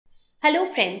Hello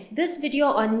friends, this video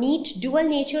on NEET dual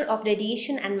nature of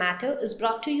radiation and matter is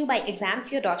brought to you by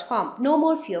examfear.com. No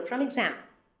more fear from exam.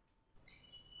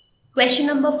 Question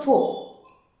number 4.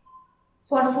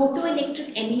 For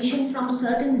photoelectric emission from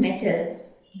certain metal,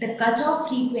 the cutoff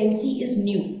frequency is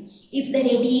nu. If the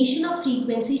radiation of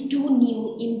frequency 2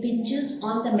 nu impinges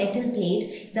on the metal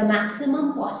plate, the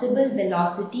maximum possible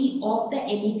velocity of the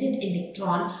emitted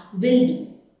electron will be.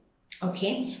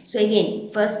 Okay, so again,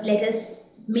 first let us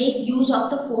make use of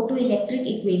the photoelectric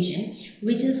equation,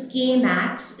 which is K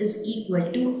max is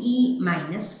equal to E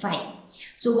minus phi.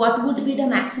 So what would be the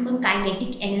maximum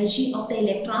kinetic energy of the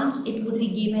electrons? It would be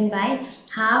given by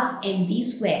half mv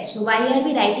square. So why are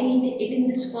we writing it in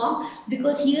this form?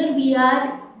 Because here we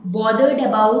are bothered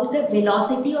about the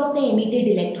velocity of the emitted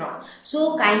electron.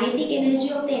 So kinetic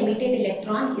energy of the emitted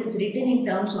electron is written in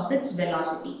terms of its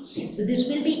velocity. So this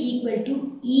will be equal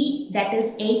to E, that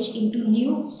is h into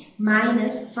nu,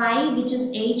 minus phi, which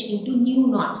is h into nu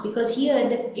naught, because here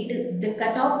the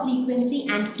cutoff frequency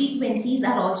and frequencies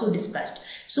are also discussed.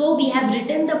 So we have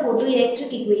written the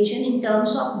photoelectric equation in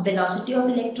terms of velocity of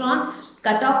electron,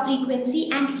 cutoff frequency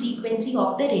and frequency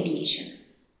of the radiation.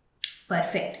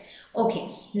 Perfect. Okay,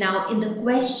 now in the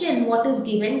question what is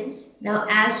given? Now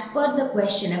as per the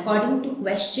question, according to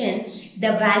question,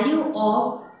 the value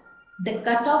of the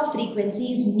cutoff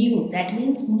frequency is nu. That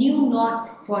means nu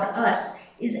naught for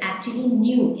us is actually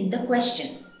nu in the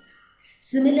question.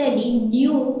 Similarly,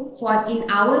 nu for in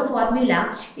our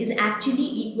formula is actually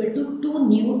equal to 2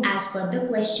 nu as per the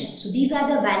question. So these are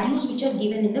the values which are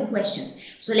given in the questions.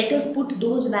 So let us put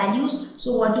those values.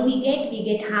 So what do we get? We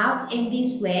get half mv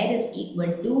square is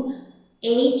equal to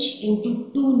h into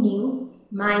 2 nu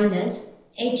minus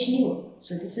h nu.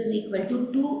 So this is equal to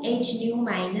 2h nu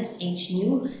minus h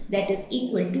nu, that is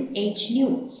equal to h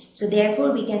nu. So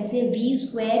therefore we can say v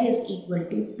square is equal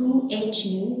to 2h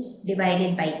nu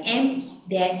divided by m.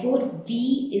 Therefore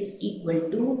v is equal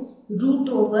to root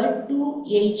over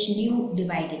 2h nu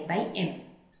divided by m.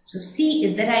 So C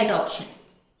is the right option.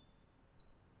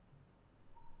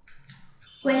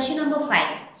 Question number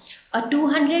 5. A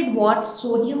 200 watt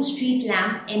sodium street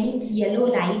lamp emits yellow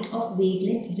light of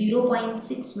wavelength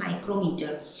 0.6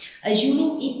 micrometer.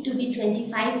 Assuming it to be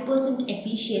 25%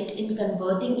 efficient in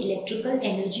converting electrical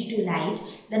energy to light,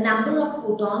 the number of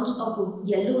photons of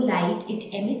yellow light it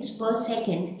emits per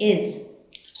second is.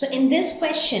 So in this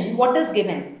question, what is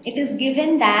given? It is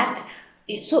given that,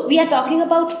 so we are talking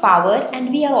about power and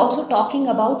we are also talking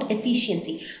about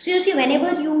efficiency. So you see,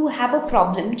 whenever you have a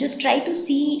problem, just try to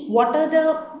see what are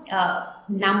the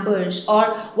numbers or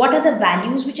what are the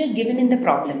values which are given in the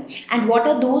problem and what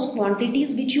are those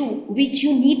quantities which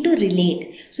you need to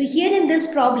relate. So here in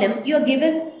this problem, you are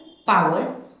given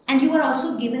power and you are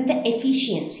also given the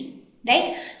efficiency,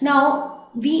 right? Now,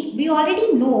 we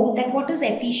already know that what is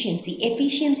efficiency.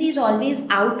 Efficiency is always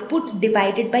output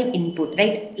divided by input,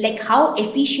 right? Like how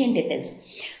efficient it is.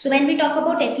 So when we talk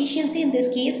about efficiency in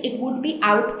this case, it would be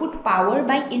output power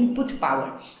by input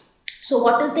power. So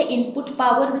what is the input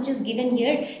power which is given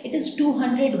here? It is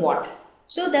 200 watt.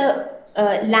 So the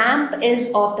lamp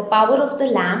is of the power of the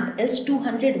lamp is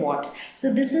 200 watts.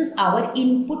 So this is our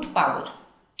input power.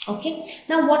 Okay,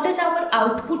 now what is our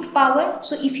output power?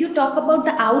 So if you talk about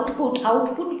the output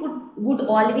would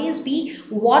always be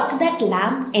what that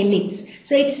lamp emits.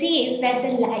 So it says that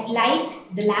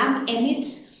the lamp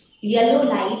emits yellow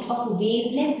light of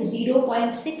wavelength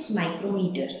 0.6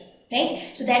 micrometer,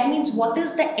 right? So that means what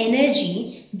is the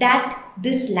energy that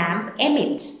this lamp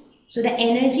emits? So the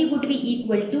energy would be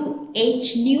equal to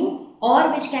h nu,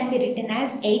 or which can be written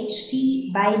as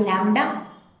hc by lambda.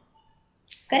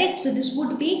 Correct? So this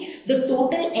would be the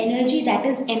total energy that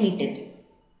is emitted.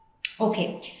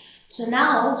 Okay. So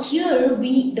now here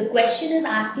the question is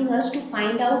asking us to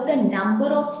find out the number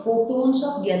of photons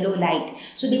of yellow light.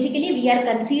 So basically we are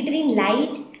considering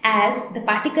light as the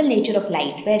particle nature of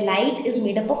light, where light is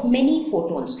made up of many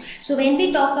photons. So when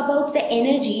we talk about the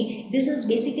energy, this is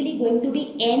basically going to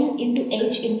be n into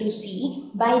h into c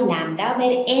by lambda,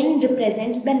 where n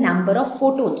represents the number of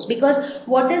photons. Because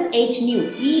what is h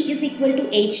nu? E is equal to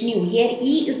h nu. Here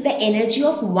E is the energy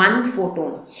of one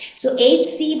photon. So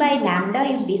hc by lambda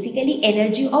is basically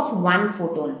energy of one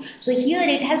photon. So here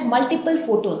it has multiple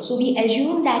photons. So we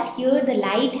assume that here the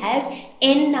light has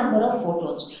n number of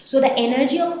photons. So the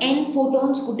energy of n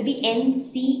photons could be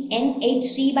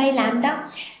nhc by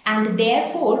lambda, and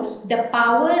therefore the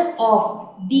power of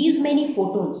these many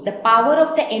photons, the power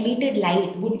of the emitted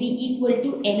light would be equal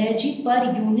to energy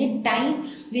per unit time,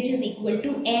 which is equal to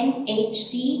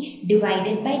nhc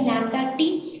divided by lambda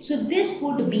t. So this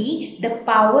would be the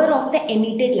power of the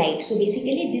emitted light. So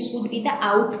basically this would be the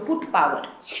output power.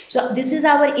 So this is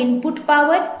our input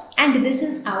power and this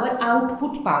is our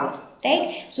output power,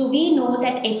 right? So we know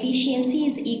that efficiency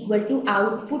is equal to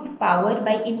output power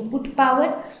by input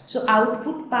power. So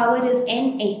output power is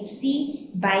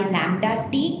NHC by lambda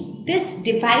T. This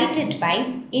divided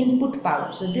by input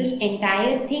power. So this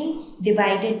entire thing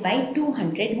divided by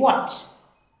 200 watts.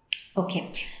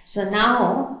 Okay. So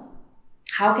now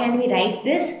how can we write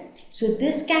this? So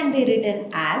this can be written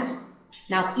as,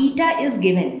 now eta is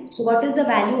given. So what is the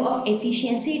value of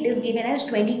efficiency? It is given as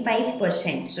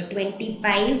 25%. So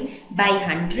 25 by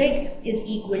 100 is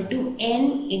equal to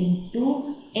N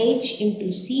into H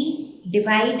into C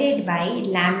divided by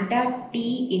lambda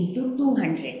T into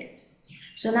 200.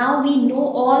 So now we know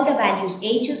all the values.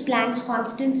 H is Planck's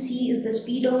constant, C is the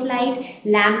speed of light,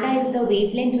 lambda is the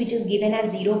wavelength which is given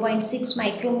as 0.6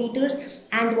 micrometers,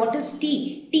 and what is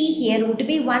T? T here would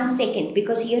be 1 second,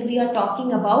 because here we are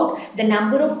talking about the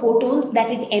number of photons that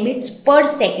it emits per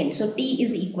second. So T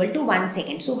is equal to 1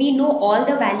 second. So we know all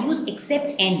the values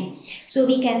except N. So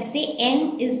we can say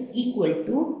N is equal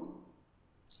to,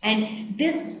 and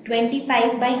this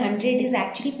 25 by 100 is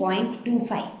actually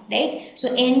 0.25, right?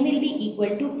 So N will be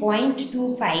equal to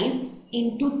 0.25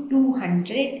 into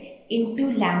 200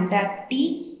 into lambda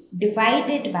T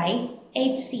divided by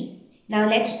HC. Now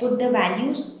let's put the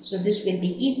values. So this will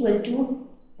be equal to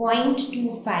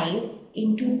 0.25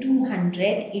 into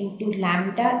 200 into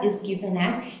lambda is given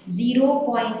as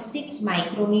 0.6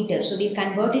 micrometers. So we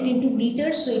convert it into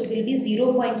meters. So it will be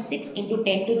 0.6 into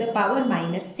 10 to the power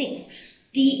minus 6.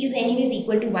 T is anyways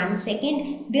equal to 1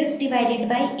 second. This divided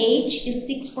by H is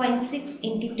 6.6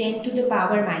 into 10 to the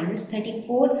power minus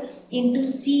 34 into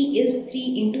C is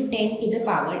 3 into 10 to the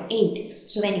power 8.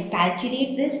 So when you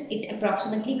calculate this, it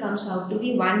approximately comes out to be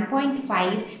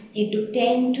 1.5 into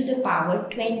 10 to the power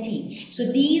 20.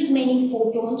 So these many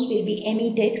photons will be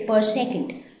emitted per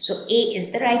second. So A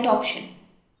is the right option.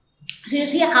 So you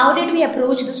see, how did we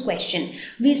approach this question?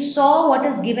 We saw what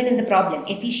is given in the problem.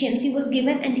 Efficiency was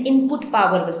given and input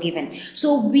power was given.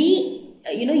 So we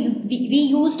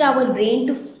used our brain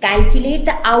to calculate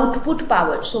the output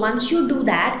power. So once you do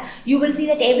that, you will see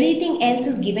that everything else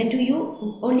is given to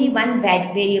you. Only one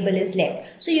variable is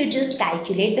left. So you just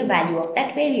calculate the value of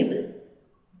that variable.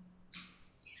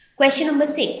 Question number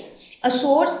 6. A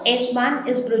source S1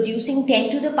 is producing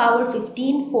 10 to the power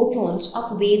 15 photons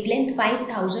of wavelength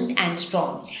 5000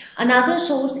 angstrom. Another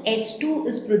source S2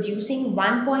 is producing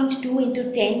 1.02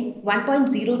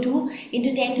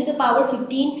 into 10 to the power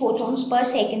 15 photons per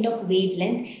second of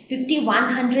wavelength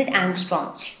 5100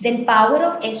 angstrom. Then power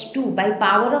of S2 by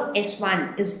power of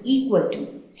S1 is equal to.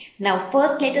 Now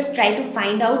first let us try to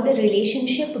find out the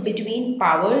relationship between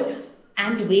power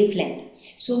and wavelength.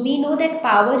 So we know that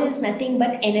power is nothing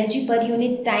but energy per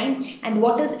unit time. And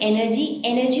what is energy?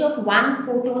 Energy of one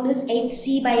photon is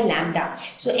hc by lambda.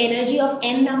 So energy of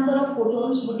n number of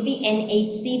photons would be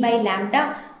nhc by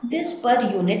lambda, this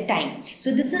per unit time.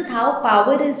 So this is how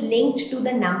power is linked to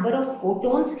the number of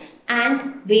photons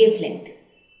and wavelength.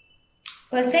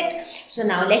 Perfect. So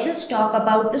now let us talk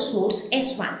about the source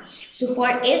S1. So for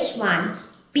S1,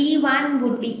 P1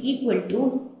 would be equal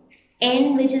to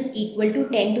N, which is equal to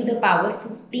 10 to the power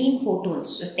 15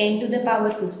 photons. So 10 to the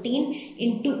power 15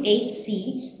 into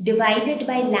hc divided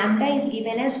by lambda is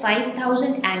given as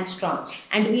 5000 angstrom.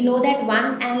 And we know that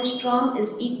 1 angstrom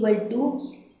is equal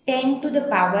to 10 to the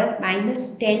power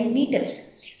minus 10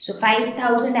 meters. So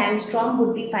 5000 angstrom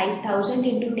would be 5000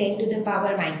 into 10 to the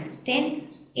power minus 10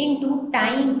 into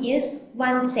time is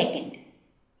 1 second.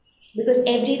 Because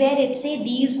everywhere it say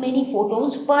these many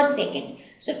photons per second.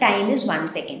 So time is 1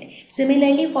 second.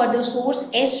 Similarly for the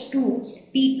source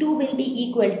S2, P2 will be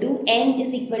equal to N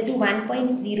is equal to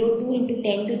 1.02 into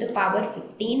 10 to the power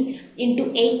 15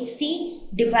 into hc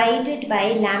divided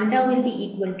by lambda will be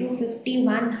equal to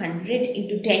 5100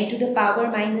 into 10 to the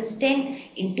power minus 10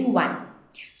 into 1.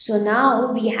 So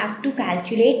now we have to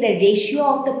calculate the ratio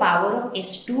of the power of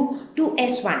S2 to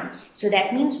S1. So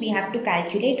that means we have to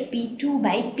calculate P2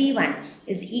 by P1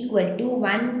 is equal to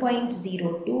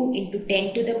 1.02 into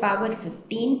 10 to the power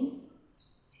 15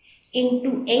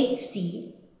 into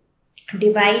hc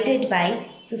divided by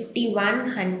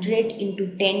 5100 into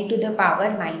 10 to the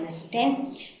power minus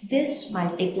 10. This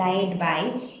multiplied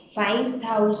by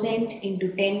 5000 into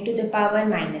 10 to the power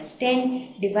minus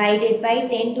 10 divided by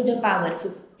 10 to the power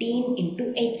 15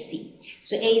 into HC.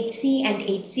 So HC and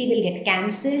HC will get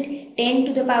cancelled. 10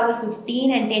 to the power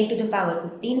 15 and 10 to the power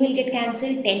 15 will get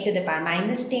cancelled. 10 to the power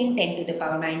minus 10, 10 to the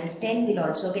power minus 10 will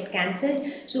also get cancelled.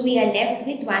 So we are left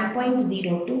with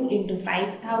 1.02 into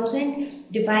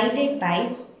 5000 divided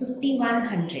by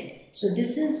 5100. So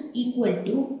this is equal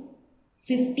to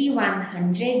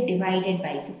 5100 divided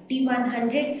by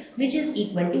 5100, which is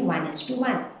equal to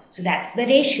 1:1. So that's the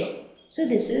ratio. So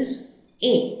this is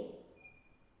A.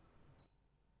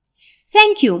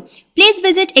 Thank you. Please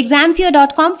visit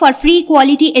examfear.com for free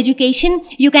quality education.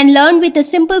 You can learn with a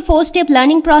simple 4-step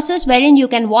learning process wherein you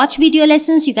can watch video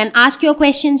lessons, you can ask your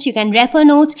questions, you can refer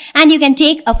notes, and you can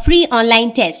take a free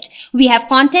online test. We have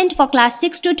content for class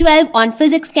 6 to 12 on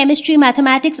physics, chemistry,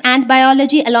 mathematics, and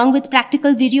biology along with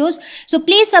practical videos. So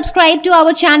please subscribe to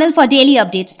our channel for daily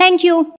updates. Thank you.